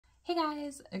Hey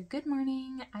guys, good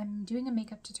morning. I'm doing a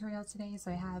makeup tutorial today, so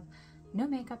I have no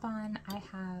makeup on. I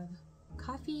have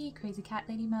coffee, Crazy Cat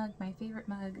Lady mug, my favorite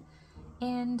mug,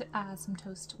 and some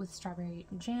toast with strawberry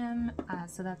jam.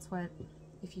 So that's what,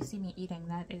 if you see me eating,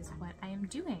 that is what I am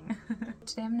doing.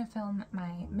 Today I'm going to film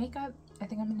my makeup. I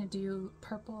think I'm going to do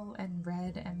purple and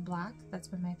red and black. That's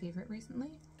been my favorite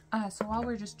recently. So while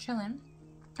we're just chilling,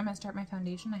 I'm going to start my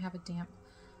foundation. I have a damp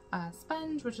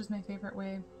sponge, which is my favorite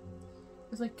way.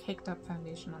 There's like caked up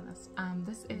foundation on this.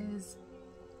 This is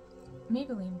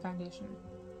Maybelline foundation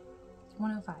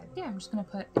 105. Yeah, I'm just gonna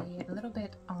put a little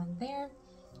bit on there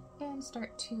and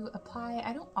start to apply.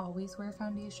 I don't always wear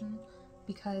foundation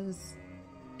because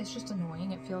it's just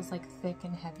annoying. It feels like thick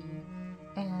and heavy,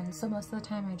 and so most of the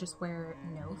time I just wear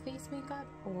no face makeup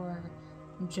or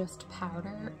just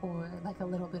powder or like a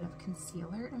little bit of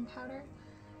concealer and powder.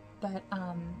 But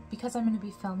because I'm going to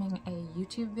be filming a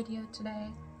YouTube video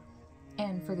today,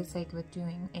 and for the sake of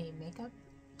doing a makeup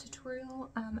tutorial,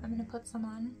 I'm going to put some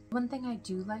on. One thing I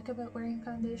do like about wearing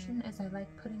foundation is I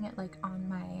like putting it like on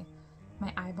my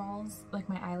eyeballs, like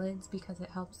my eyelids, because it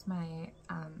helps my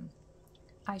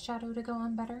eyeshadow to go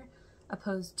on better,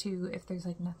 opposed to if there's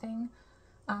like nothing.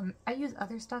 I use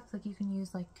other stuff, like you can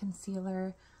use like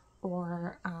concealer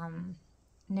or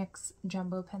NYX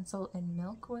Jumbo Pencil in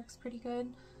Milk works pretty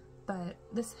good. But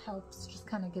this helps just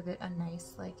kind of give it a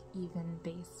nice like even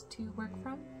base to work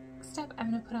from. Next up,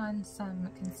 I'm going to put on some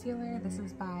concealer. This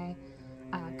is by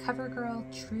Covergirl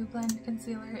Trublend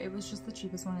concealer. It was just the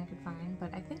cheapest one I could find,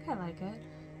 but I think I like it.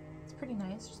 It's pretty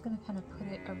nice. Just going to kind of put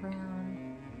it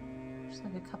around just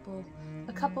like a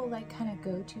couple like kind of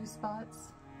go-to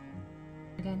spots.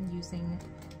 Again, using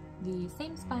the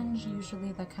same sponge.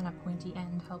 Usually the kind of pointy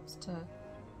end helps to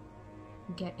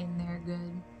get in there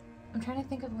good. I'm trying to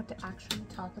think of what to actually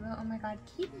talk about. Oh my god,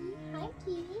 Kitty! Hi,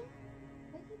 Kitty!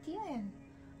 What are you doing?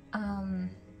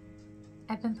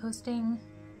 I've been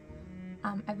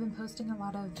posting a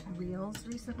lot of reels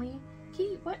recently.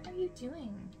 Kitty, what are you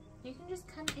doing? You can just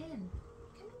come in.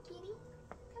 Come on, Kitty.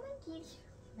 Come on, Kitty.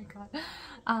 Oh my god.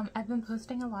 I've been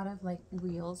posting a lot of like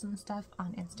reels and stuff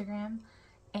on Instagram,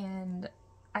 and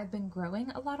I've been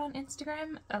growing a lot on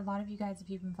Instagram. A lot of you guys, if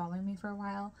you've been following me for a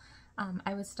while,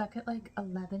 I was stuck at like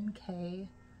 11K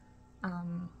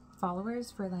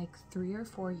followers for like 3 or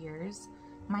 4 years.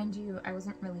 Mind you, I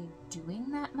wasn't really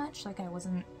doing that much. Like I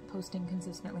wasn't posting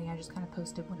consistently. I just kind of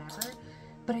posted whenever.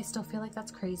 But I still feel like that's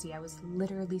crazy. I was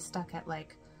literally stuck at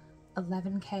like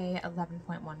 11K,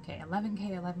 11.1K,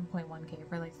 11K, 11.1K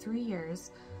for like 3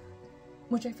 years,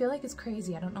 which I feel like is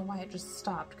crazy. I don't know why it just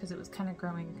stopped, because it was kind of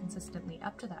growing consistently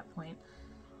up to that point.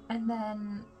 And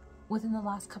then within the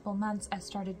last couple months, I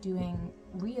started doing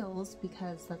reels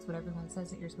because that's what everyone says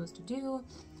that you're supposed to do,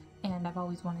 and I've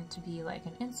always wanted to be like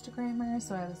an Instagrammer,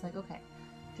 so I was like, okay,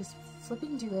 just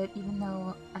flipping do it, even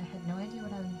though I had no idea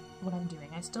what I'm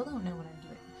doing. I still don't know what I'm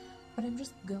doing, but I'm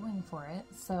just going for it,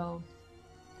 so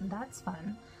that's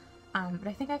fun. But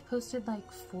I think I've posted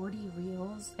like 40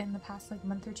 reels in the past like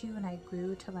month or two, and I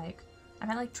grew to like, I'm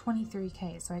at like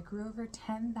 23K, so I grew over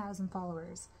 10,000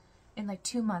 followers in like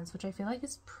 2 months, which I feel like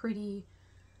is pretty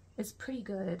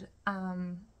good.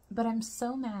 But I'm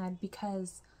so mad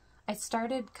because I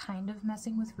started kind of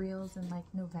messing with reels in like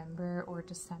November or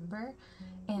December,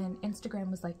 and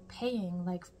Instagram was like paying,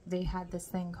 like they had this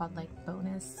thing called like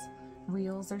bonus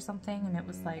reels or something, and it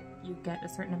was like you get a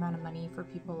certain amount of money for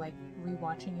people like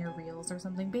rewatching your reels or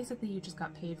something. Basically you just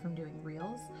got paid from doing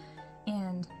reels.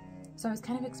 And so I was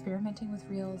kind of experimenting with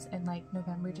reels in like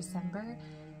November, December,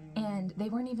 and they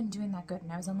weren't even doing that good,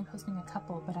 and I was only posting a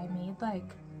couple, but I made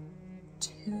like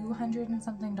 $200 and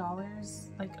something,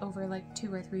 like over like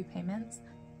 2 or 3 payments.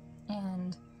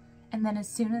 And then as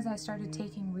soon as I started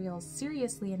taking reels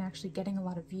seriously and actually getting a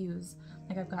lot of views,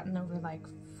 like I've gotten over like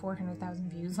 400,000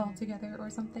 views altogether or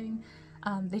something,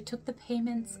 they took the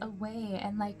payments away.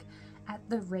 And like at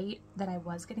the rate that I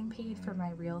was getting paid for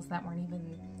my reels that weren't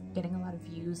even getting a lot of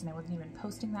views and I wasn't even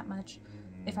posting that much,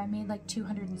 if I made like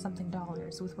 $200 and something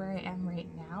with where I am right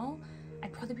now,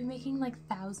 I'd probably be making like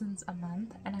thousands a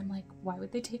month. And I'm like, why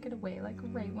would they take it away like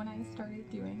right when I started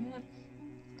doing it?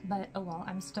 But oh well,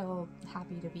 I'm still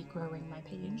happy to be growing my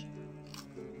page.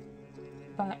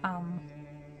 But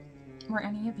were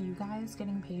any of you guys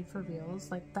getting paid for reels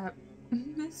like that?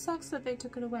 It sucks that they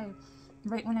took it away.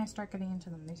 Right when I start getting into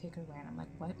them, they take it away, and I'm like,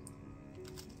 what?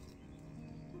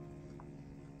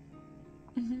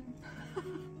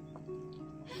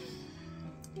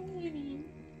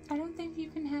 I don't think you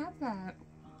can have that.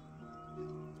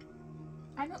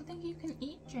 I don't think you can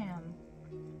eat jam.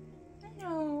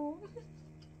 No.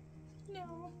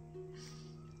 No.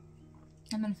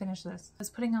 I'm gonna finish this. I was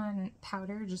putting on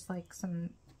powder, just like some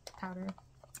powder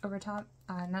over top,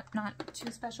 not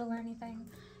too special or anything.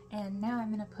 And now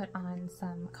I'm gonna put on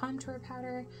some contour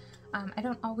powder. I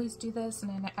don't always do this,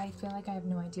 and I feel like I have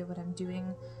no idea what I'm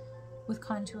doing with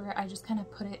contour. I just kind of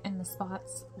put it in the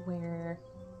spots where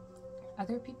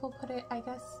other people put it, I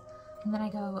guess. And then I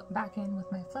go back in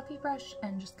with my fluffy brush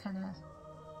and just kind of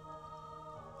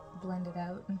blend it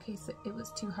out in case it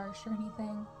was too harsh or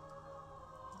anything.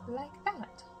 Like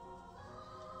that.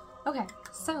 Okay,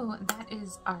 so that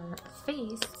is our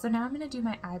face. So now I'm going to do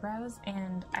my eyebrows,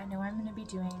 and I know I'm going to be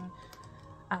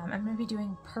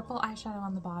doing purple eyeshadow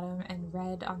on the bottom and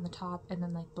red on the top and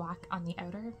then like black on the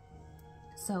outer.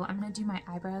 So I'm going to do my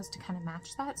eyebrows to kind of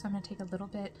match that. So I'm going to take a little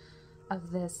bit of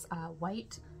this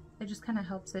white. It just kind of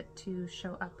helps it to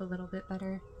show up a little bit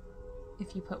better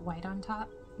if you put white on top,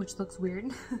 which looks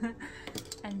weird.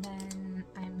 And then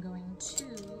I'm going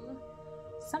to,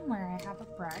 somewhere I have a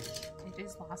brush. It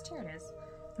is lost. Here it is.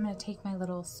 I'm going to take my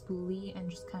little spoolie and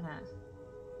just kind of,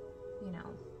 you know,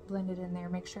 blend it in there.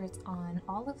 Make sure it's on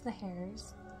all of the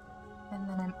hairs. And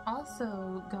then I'm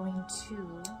also going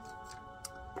to,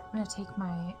 I'm going to take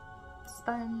my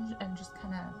sponge and just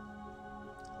kind of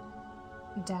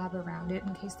dab around it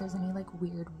in case there's any like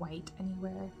weird white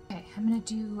anywhere. Okay, I'm gonna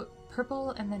do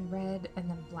purple and then red and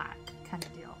then black kind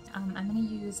of deal. I'm gonna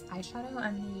use eyeshadow.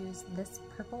 I'm gonna use this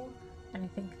purple and I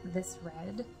think this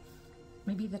red,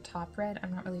 maybe the top red,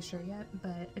 I'm not really sure yet,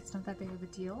 but it's not that big of a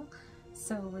deal.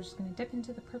 So we're just gonna dip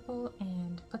into the purple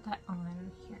and put that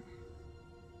on here.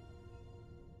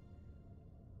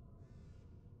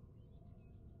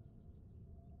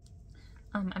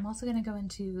 I'm also going to go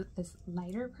into this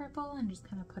lighter purple and just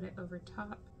kind of put it over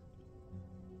top.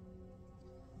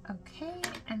 Okay,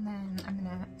 and then I'm going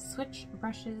to switch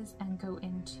brushes and go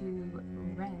into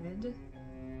red.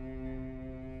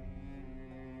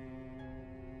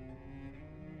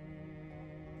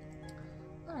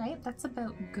 Alright, that's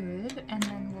about good, and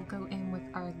then we'll go in with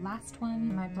our last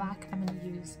one. My black, I'm going to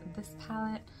use this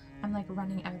palette. I'm like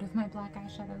running out of my black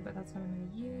eyeshadow, but that's what I'm going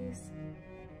to use.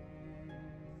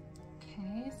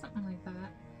 Okay, something like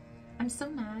that. I'm so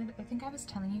mad. I think I was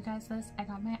telling you guys this. I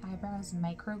got my eyebrows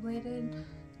microbladed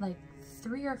like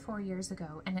 3 or 4 years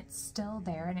ago, and it's still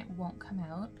there and it won't come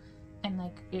out, and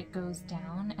like it goes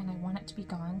down, and I want it to be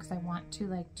gone because I want to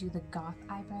like do the goth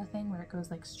eyebrow thing where it goes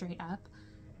like straight up,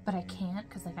 but I can't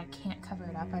because like I can't cover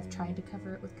it up. I've tried to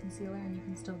cover it with concealer and you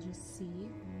can still just see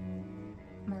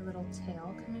my little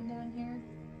tail coming down here,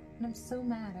 and I'm so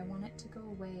mad. I want it to go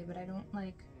away, but I don't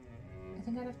like. I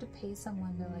think I'd have to pay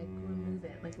someone to like remove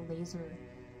it, like laser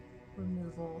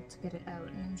removal to get it out,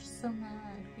 and I'm just so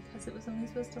mad because it was only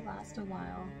supposed to last a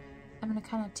while. I'm gonna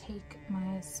kind of take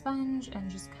my sponge and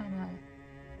just kind of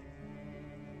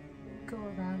go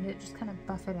around it, just kind of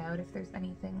buff it out if there's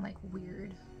anything like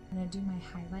weird. I'm gonna do my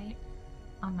highlight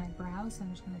on my brow, so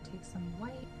I'm just gonna take some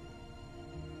white.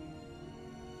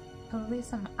 Totally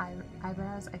some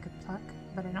eyebrows I could pluck,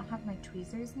 but I don't have my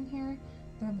tweezers in here.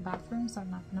 They're in the bathroom, so I'm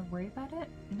not going to worry about it.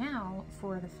 Now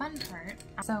for the fun part.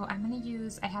 So I'm going to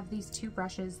use, I have these 2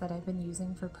 brushes that I've been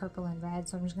using for purple and red,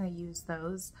 so I'm just going to use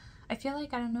those. I feel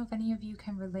like, I don't know if any of you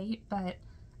can relate, but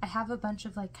I have a bunch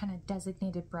of like kind of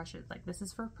designated brushes. Like this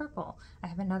is for purple. I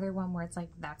have another one where it's like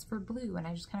that's for blue, and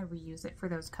I just kind of reuse it for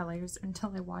those colors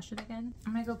until I wash it again.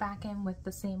 I'm going to go back in with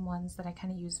the same ones that I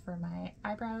kind of use for my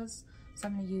eyebrows. So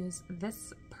I'm going to use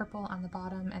this purple on the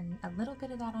bottom and a little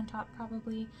bit of that on top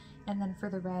probably. And then for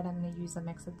the red, I'm going to use a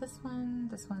mix of this one,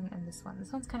 and this one.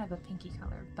 This one's kind of a pinky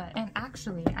color. And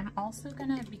actually, I'm also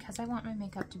going to, because I want my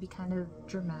makeup to be kind of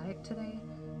dramatic today,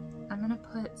 I'm going to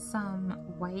put some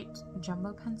white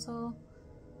jumbo pencil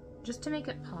just to make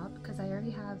it pop, because I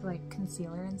already have like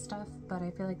concealer and stuff, but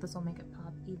I feel like this will make it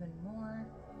pop even more.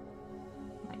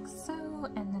 Like so,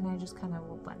 and then I just kind of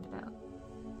will blend it out.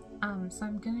 So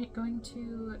I'm going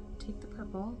to take the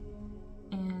purple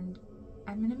and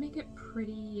I'm going to make it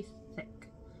pretty thick.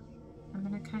 I'm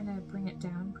going to kind of bring it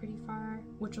down pretty far,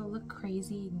 which will look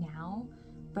crazy now,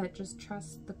 but just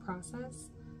trust the process.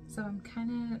 So I'm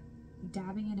kind of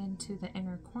dabbing it into the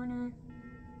inner corner,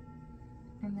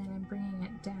 and then I'm bringing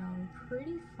it down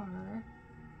pretty far,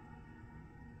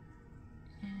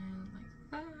 and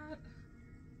like that.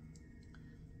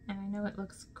 And I know it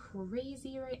looks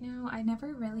crazy right now.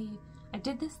 I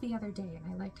did this the other day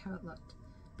and I liked how it looked,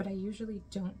 but I usually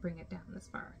don't bring it down this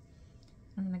far.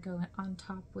 I'm gonna go on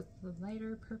top with the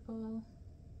lighter purple,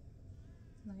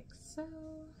 like so.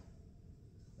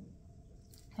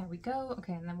 There we go.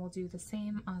 Okay, and then we'll do the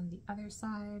same on the other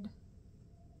side.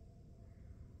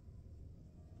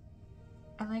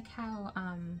 I like how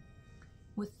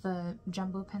with the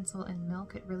jumbo pencil in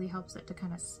Milk, it really helps it to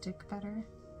kind of stick better.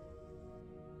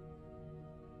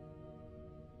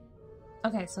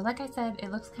 Okay, so like I said, it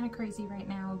looks kind of crazy right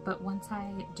now, but once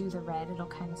I do the red, it'll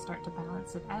kind of start to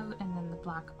balance it out, and then the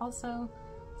black also.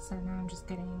 So now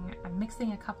I'm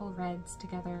mixing a couple reds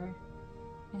together,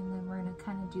 and then we're gonna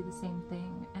kind of do the same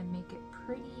thing and make it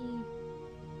pretty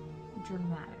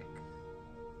dramatic.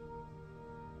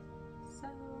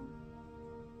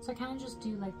 So I kind of just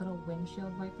do like little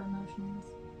windshield wiper motions,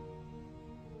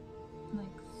 like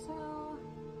so.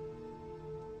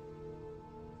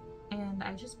 And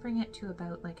I just bring it to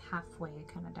about like halfway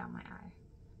kind of down my eye.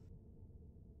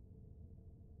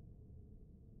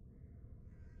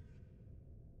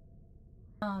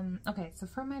 Okay, so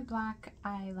for my black,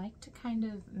 I like to kind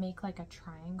of make like a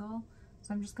triangle.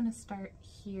 So I'm just gonna start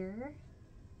here,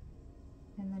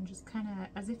 and then just kind of,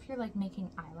 as if you're like making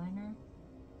eyeliner,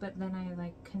 but then I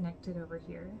like connect it over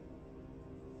here,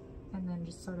 and then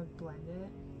just sort of blend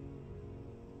it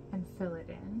and fill it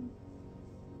in.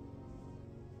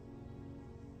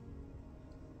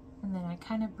 And then I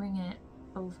kind of bring it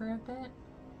over a bit.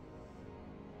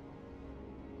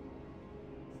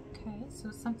 Okay, so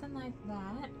something like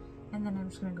that, and then I'm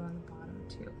just gonna go on the bottom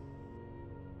too.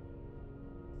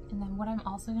 And then what I'm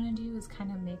also gonna do is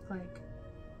kind of make like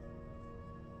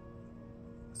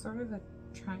sort of a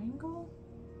triangle,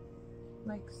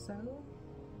 like so.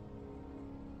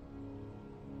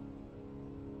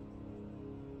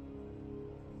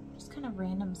 Just kind of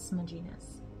random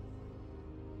smudginess.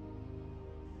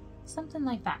 Something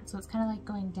like that. So it's kind of like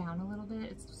going down a little bit.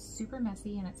 It's super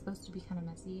messy, and it's supposed to be kind of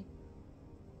messy.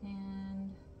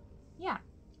 And yeah,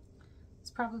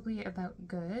 it's probably about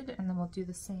good. And then we'll do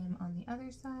the same on the other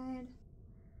side.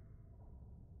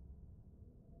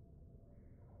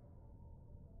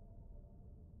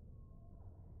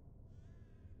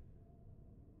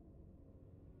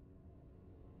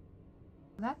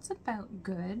 That's about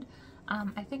good.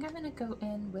 I think I'm gonna go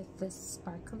in with this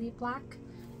sparkly black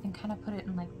and kind of put it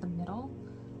in like the middle.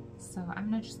 So I'm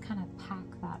gonna just kind of pack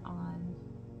that on.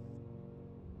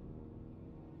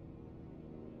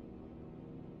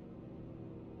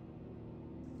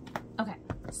 Okay,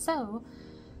 so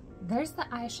there's the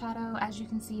eyeshadow. As you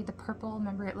can see, the purple,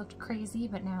 remember it looked crazy,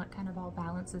 but now it kind of all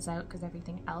balances out because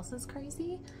everything else is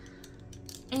crazy.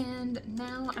 And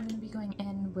now I'm going to be going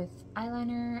in with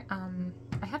eyeliner.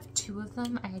 I have two of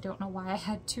them. I don't know why I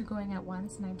had two going at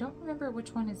once, and I don't remember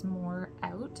which one is more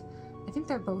out. I think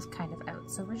they're both kind of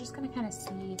out, so we're just going to kind of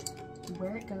see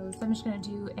where it goes. So I'm just going to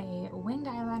do a winged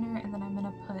eyeliner, and then I'm going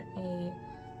to put a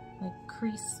like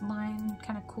crease line,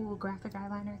 kind of cool graphic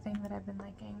eyeliner thing that I've been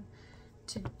liking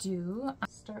to do. I'll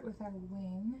start with our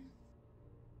wing.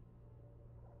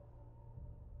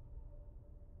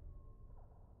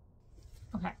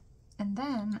 Okay, and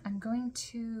then I'm going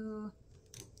to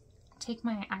take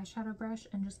my eyeshadow brush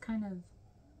and just kind of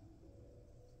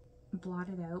blot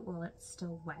it out while it's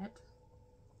still wet,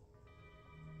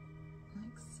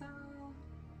 like so.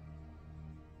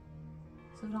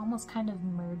 So it almost kind of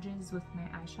merges with my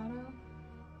eyeshadow.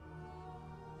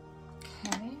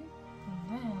 Okay, and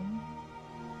then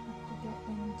I have to get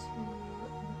into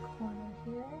the corner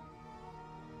here.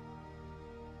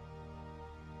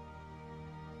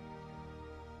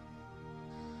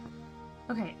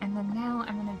 Okay, and then now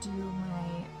I'm gonna do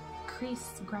my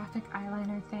crease graphic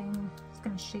eyeliner thing. Just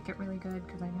gonna shake it really good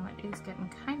because I know it is getting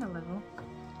kind of little.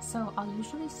 So I'll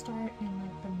usually start in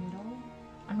like the middle.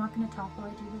 I'm not gonna talk while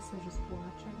I do this, so just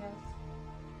watch, I guess.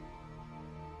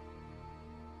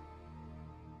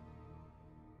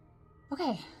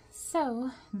 Okay,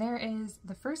 so there is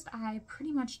the first eye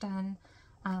pretty much done.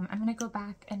 I'm gonna go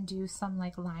back and do some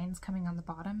like lines coming on the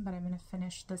bottom, but I'm gonna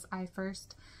finish this eye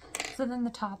first. So then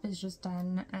the top is just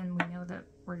done, and we know that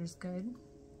we're just good.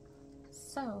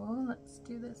 So let's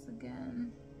do this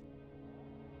again.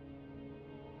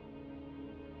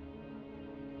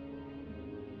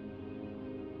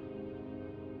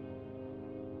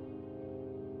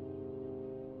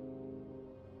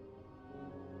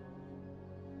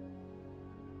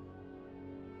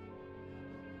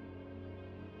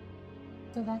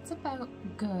 So that's about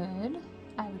good,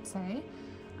 I would say.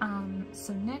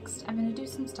 So next I'm going to do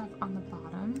some stuff on the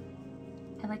bottom.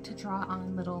 I like to draw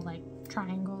on little like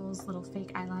triangles, little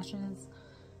fake eyelashes,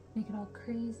 make it all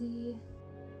crazy.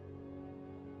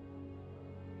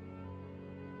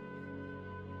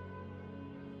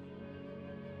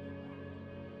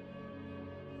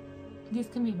 These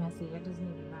can be messy, it doesn't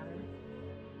even matter.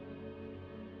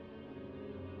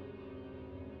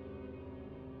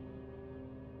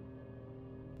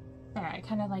 There, I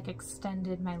kind of like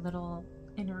extended my little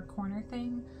inner corner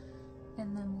thing,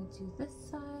 and then we'll do this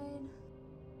side.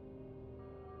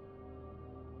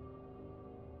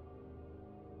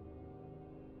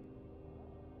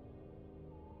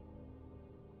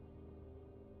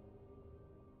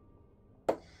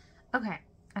 Okay,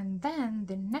 and then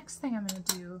the next thing I'm going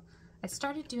to do, I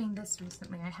started doing this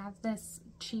recently. I have this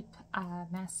cheap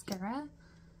mascara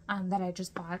that I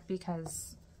just bought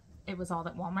because it was all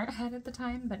that Walmart had at the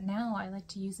time, but now I like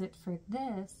to use it for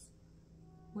this,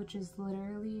 which is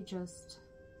literally just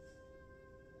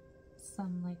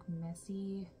some like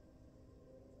messy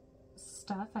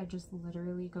stuff. I just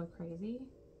literally go crazy.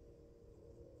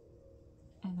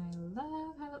 And I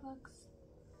love how it looks.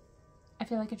 I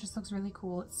feel like it just looks really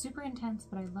cool. It's super intense,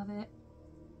 but I love it.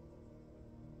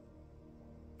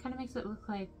 Kind of makes it look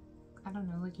like, I don't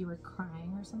know, like you were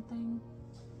crying or something.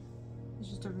 It's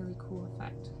just a really cool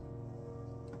effect.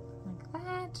 Like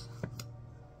that.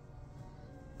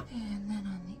 And then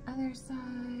on the other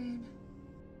side.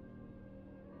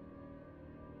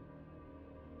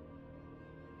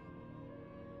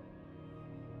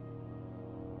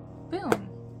 Boom.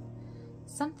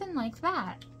 Something like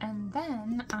that. And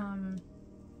then,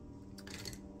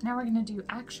 now we're gonna do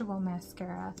actual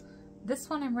mascara. This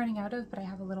one I'm running out of, but I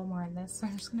have a little more in this, so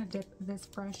I'm just gonna dip this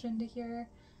brush into here,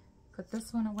 put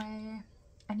this one away.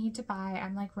 I need to buy,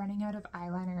 I'm like running out of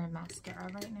eyeliner and mascara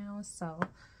right now, so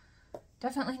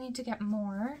definitely need to get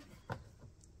more.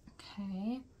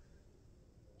 Okay.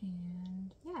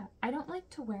 And yeah, I don't like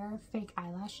to wear fake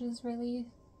eyelashes really.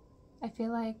 I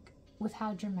feel like with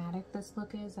how dramatic this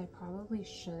look is, I probably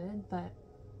should, but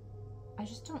I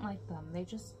just don't like them. They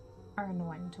just are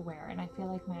annoying to wear, and I feel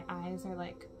like my eyes are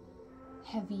like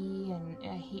heavy, and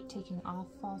I hate taking off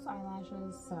false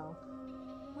eyelashes, so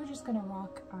we're just gonna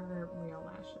rock our real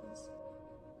lashes.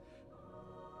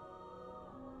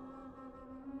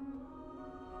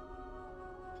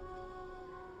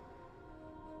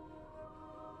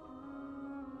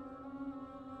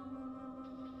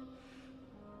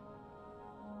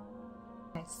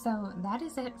 Okay, so that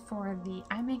is it for the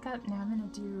eye makeup. Now I'm gonna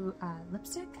do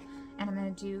lipstick, and I'm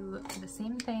gonna do the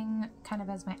same thing kind of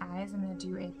as my eyes. I'm gonna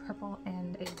do a purple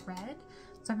and a red.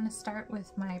 So I'm gonna start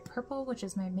with my purple, which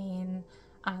is my main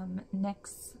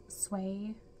NYX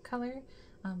Sway color,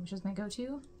 which is my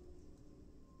go-to.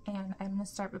 And I'm gonna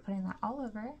start by putting that all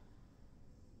over.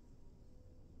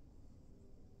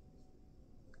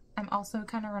 I'm also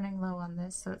kind of running low on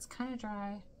this, so it's kind of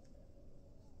dry.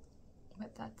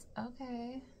 But that's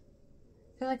okay.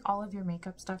 I feel like all of your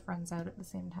makeup stuff runs out at the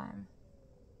same time.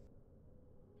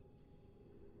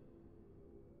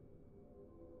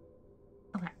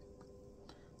 Okay.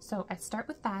 So I start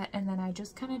with that, and then I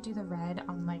just kind of do the red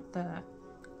on like the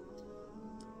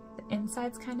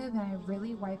insides kind of, and I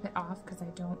really wipe it off because I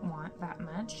don't want that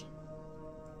much.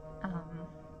 I'm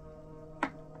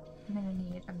gonna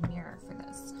need a mirror for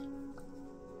this.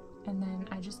 And then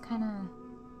I just kind of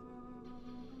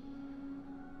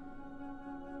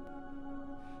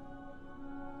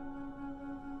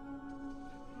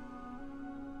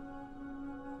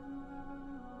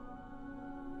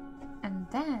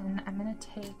then I'm going to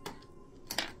take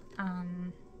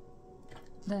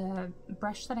the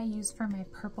brush that I used for my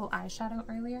purple eyeshadow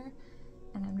earlier,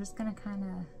 and I'm just going to kind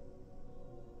of,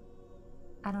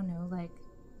 I don't know, like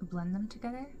blend them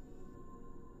together.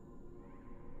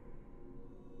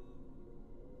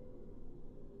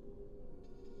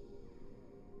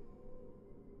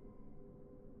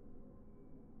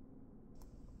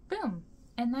 Boom!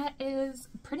 And that is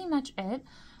pretty much it.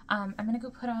 I'm gonna go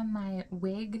put on my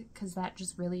wig because that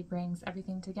just really brings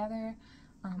everything together.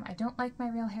 I don't like my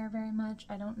real hair very much.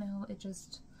 I don't know,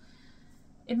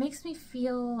 it makes me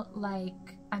feel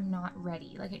like I'm not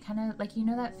ready. Like it kind of, like, you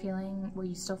know that feeling where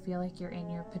you still feel like you're in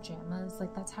your pajamas?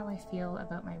 Like that's how I feel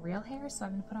about my real hair. So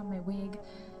I'm gonna put on my wig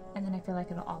and then I feel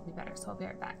like it'll all be better. So I'll be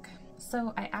right back.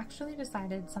 So I actually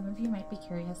decided, some of you might be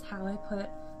curious how I put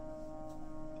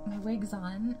my wigs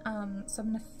on. So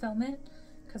I'm gonna film it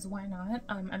because why not?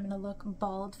 I'm gonna look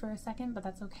bald for a second, but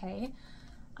that's okay.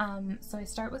 So I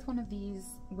start with one of these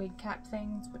wig cap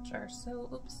things, which are so,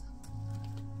 oops,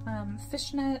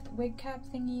 fishnet wig cap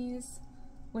thingies,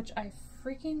 which I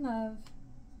freaking love.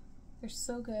 They're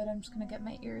so good. I'm just gonna get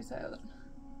my ears out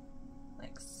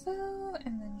like so,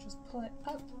 and then just pull it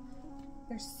up.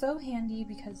 They're so handy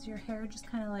because your hair just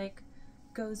kind of like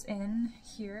goes in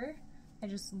here. I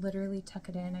just literally tuck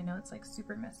it in. I know it's like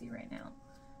super messy right now,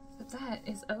 but that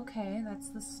is okay. That's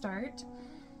the start.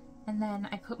 And then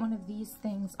I put one of these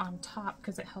things on top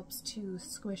because it helps to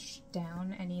squish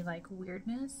down any like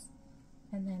weirdness.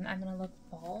 And then I'm gonna look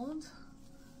bald,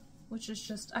 which is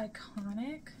just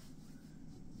iconic.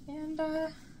 And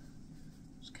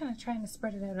just kind of trying to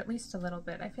spread it out at least a little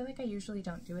bit. I feel like I usually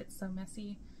don't do it so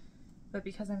messy, but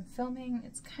because I'm filming,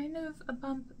 it's kind of a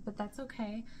bump, but that's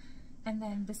okay. And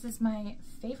then this is my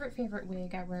favorite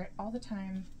wig. I wear it all the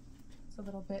time. It's a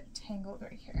little bit tangled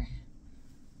right here.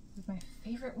 This is my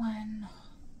favorite one.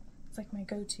 It's like my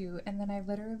go-to. And then I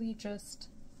literally just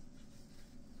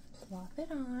plop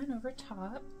it on over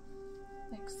top,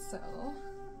 like so.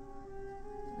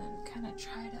 And then kind of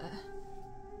try to,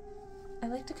 I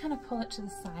like to kind of pull it to the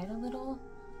side a little.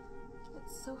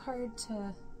 It's so hard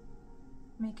to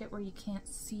make it where you can't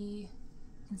see,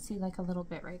 you can see like a little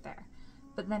bit right there.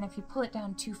 But then if you pull it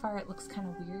down too far, it looks kind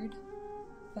of weird.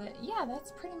 But yeah,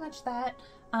 that's pretty much that.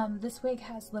 This wig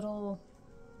has little,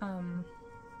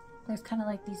 there's kind of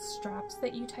like these straps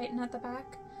that you tighten at the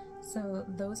back. So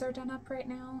those are done up right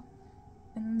now.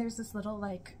 And then there's this little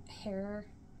like hair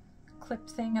clip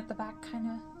thing at the back kind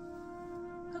of.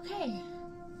 Okay,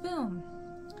 boom.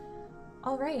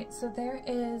 All right, so there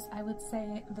is, I would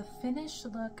say, the finished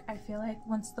look. I feel like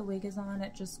once the wig is on,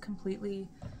 it just completely,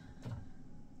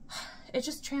 it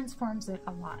just transforms it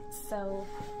a lot. So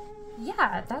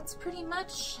yeah, that's pretty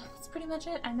much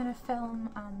it. I'm gonna film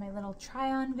my little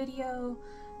try-on video.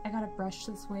 I gotta brush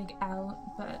this wig out,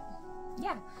 but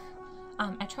yeah.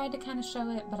 I tried to kind of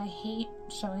show it, but I hate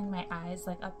showing my eyes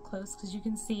like up close because you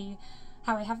can see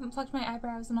how I haven't plucked my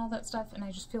eyebrows and all that stuff, and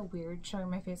I just feel weird showing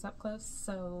my face up close.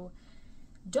 So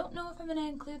don't know if I'm gonna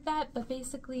include that, but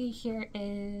basically here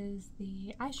is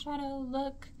the eyeshadow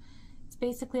look. It's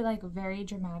basically like very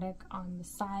dramatic on the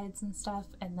sides and stuff,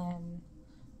 and then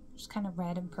just kind of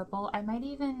red and purple. I might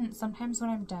even, sometimes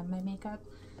when I'm done my makeup,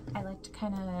 I like to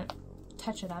kind of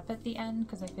touch it up at the end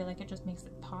because I feel like it just makes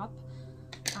it pop.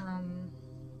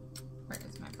 Where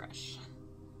is my brush?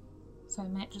 So I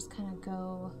might just kind of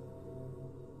go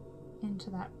into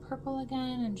that purple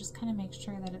again and just kind of make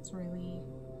sure that it's really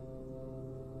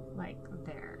like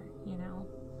there, you know,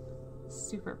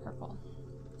 super purple.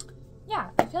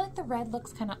 Yeah, I feel like the red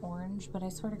looks kind of orange, but I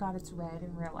swear to God it's red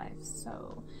in real life.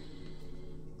 So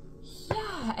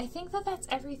yeah, I think that that's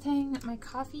everything. My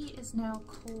coffee is now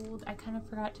cold. I kind of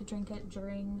forgot to drink it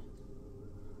during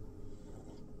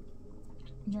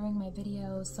my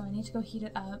video, so I need to go heat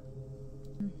it up.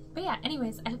 But yeah,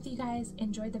 anyways, I hope that you guys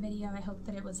enjoyed the video. I hope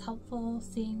that it was helpful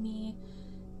seeing me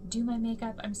do my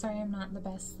makeup. I'm sorry I'm not the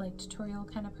best like tutorial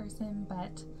kind of person,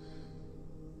 but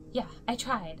yeah, I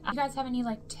tried. If you guys have any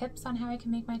like tips on how I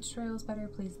can make my tutorials better,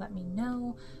 please let me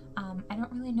know. I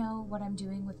don't really know what I'm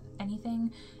doing with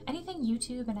anything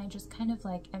YouTube, and I just kind of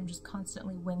like am just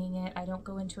constantly winging it. I don't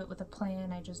go into it with a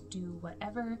plan, I just do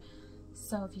whatever.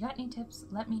 So if you got any tips,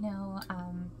 let me know.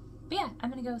 But yeah, I'm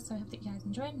gonna go, so I hope that you guys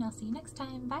enjoyed, and I'll see you next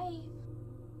time. Bye!